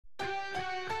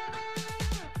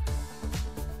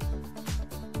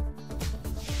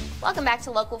Welcome back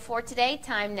to Local 4 today.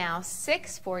 Time now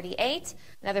 6:48.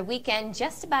 Another weekend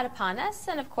just about upon us,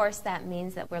 and of course that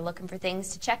means that we're looking for things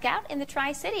to check out in the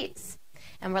Tri-Cities.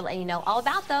 And we're letting you know all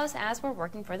about those as we're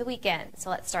working for the weekend.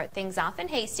 So let's start things off in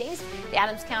Hastings. The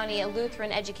Adams County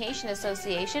Lutheran Education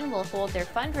Association will hold their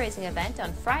fundraising event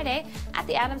on Friday at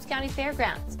the Adams County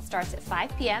Fairgrounds. It starts at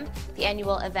 5 p.m. The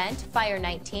annual event, Fire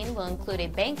 19, will include a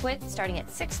banquet starting at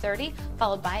 6:30,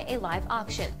 followed by a live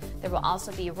auction. There will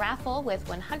also be a raffle with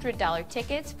 $100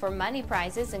 tickets for money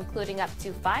prizes, including up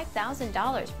to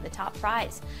 $5,000 for the top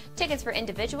prize. Tickets for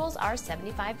individuals are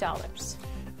 $75.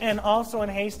 And also in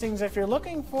Hastings, if you're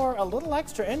looking for a little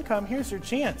extra income, here's your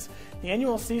chance. The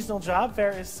annual seasonal job fair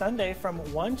is Sunday from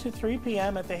 1 to 3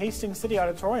 p.m. at the Hastings City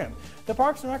Auditorium. The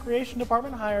Parks and Recreation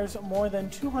Department hires more than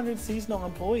 200 seasonal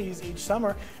employees each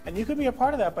summer, and you could be a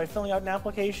part of that by filling out an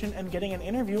application and getting an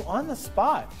interview on the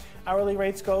spot. Hourly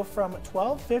rates go from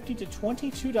 $12.50 to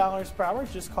 $22 per hour.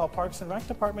 Just call Parks and Rec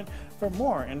Department for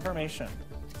more information.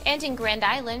 And in Grand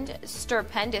Island,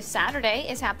 Stupendous Saturday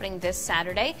is happening this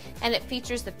Saturday, and it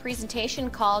features the presentation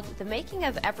called The Making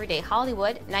of Everyday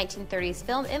Hollywood, 1930s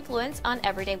Film Influence on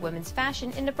Everyday Women's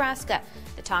Fashion in Nebraska.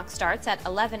 The talk starts at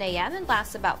 11 a.m. and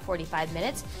lasts about 45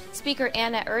 minutes. Speaker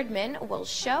Anna Erdman will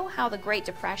show how the Great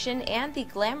Depression and the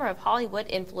glamour of Hollywood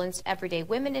influenced everyday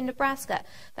women in Nebraska.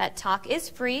 That talk is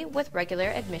free with regular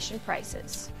admission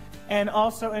prices. And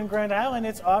also in Grand Island,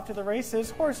 it's off to the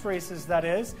races, horse races that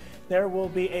is. There will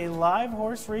be a live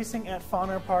horse racing at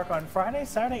Fauner Park on Friday,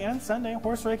 Saturday, and Sunday.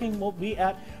 Horse racing will be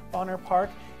at Fauner Park.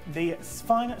 The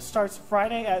fun starts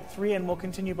Friday at 3 and will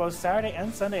continue both Saturday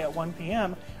and Sunday at 1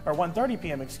 p.m. or 1:30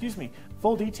 p.m. Excuse me.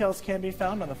 Full details can be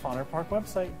found on the Fauner Park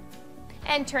website.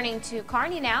 And turning to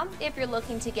Kearney now, if you're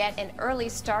looking to get an early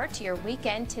start to your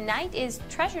weekend, tonight is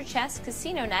Treasure Chest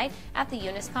Casino Night at the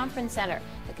Eunice Conference Center.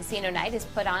 The casino night is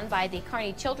put on by the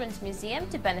Kearney Children's Museum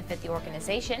to benefit the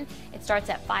organization. It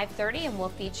starts at 5:30 and will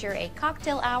feature a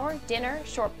cocktail hour, dinner,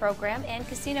 short program, and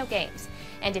casino games.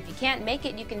 And if you can't make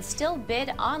it, you can still bid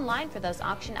online for those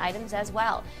auction items as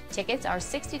well. Tickets are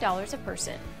 $60 a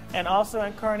person. And also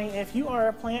in Kearney, if you are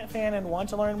a plant fan and want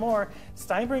to learn more,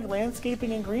 Steinberg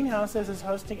Landscaping and Greenhouses is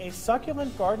hosting a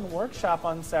succulent garden workshop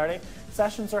on Saturday.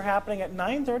 Sessions are happening at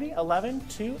 9:30, 11,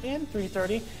 2, and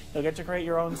 3:30. You'll get to create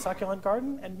your own succulent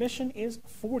garden. Admission is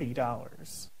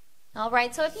 $40. All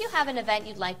right, so if you have an event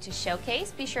you'd like to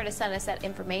showcase, be sure to send us that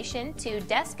information to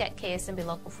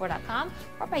desk@ksmblocal4.com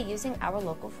or by using our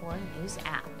Local 4 News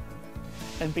app.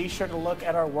 And be sure to look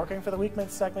at our Working for the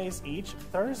Weekend segments each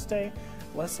Thursday.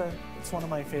 Lisa, it's one of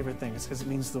my favorite things because it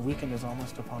means the weekend is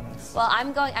almost upon us. Well,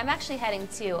 I'm actually heading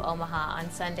to Omaha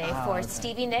on Sunday for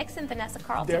Stevie Nicks and Vanessa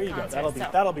Carlton There you concert. go.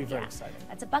 That'll be very exciting.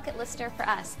 That's a bucket lister for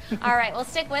us. All right, well,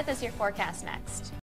 stick with us. Your forecast next.